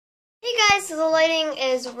guys, the lighting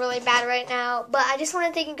is really bad right now, but I just want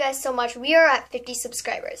to thank you guys so much. We are at 50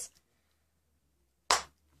 subscribers.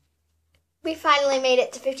 We finally made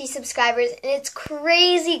it to 50 subscribers, and it's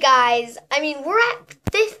crazy, guys. I mean, we're at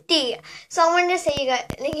 50. So I wanted to say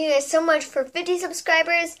thank you guys so much for 50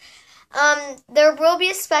 subscribers. There will be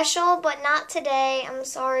a special, but not today. I'm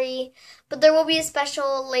sorry. But there will be a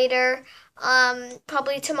special later,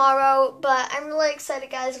 probably tomorrow. But I'm really excited,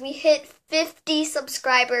 guys. We hit 50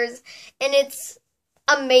 subscribers, and it's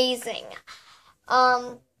amazing.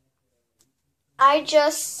 I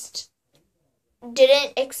just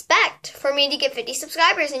didn't expect for me to get 50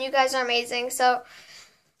 subscribers, and you guys are amazing. So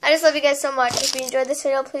I just love you guys so much. If you enjoyed this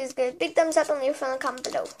video, please give a big thumbs up and leave a comment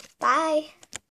below. Bye.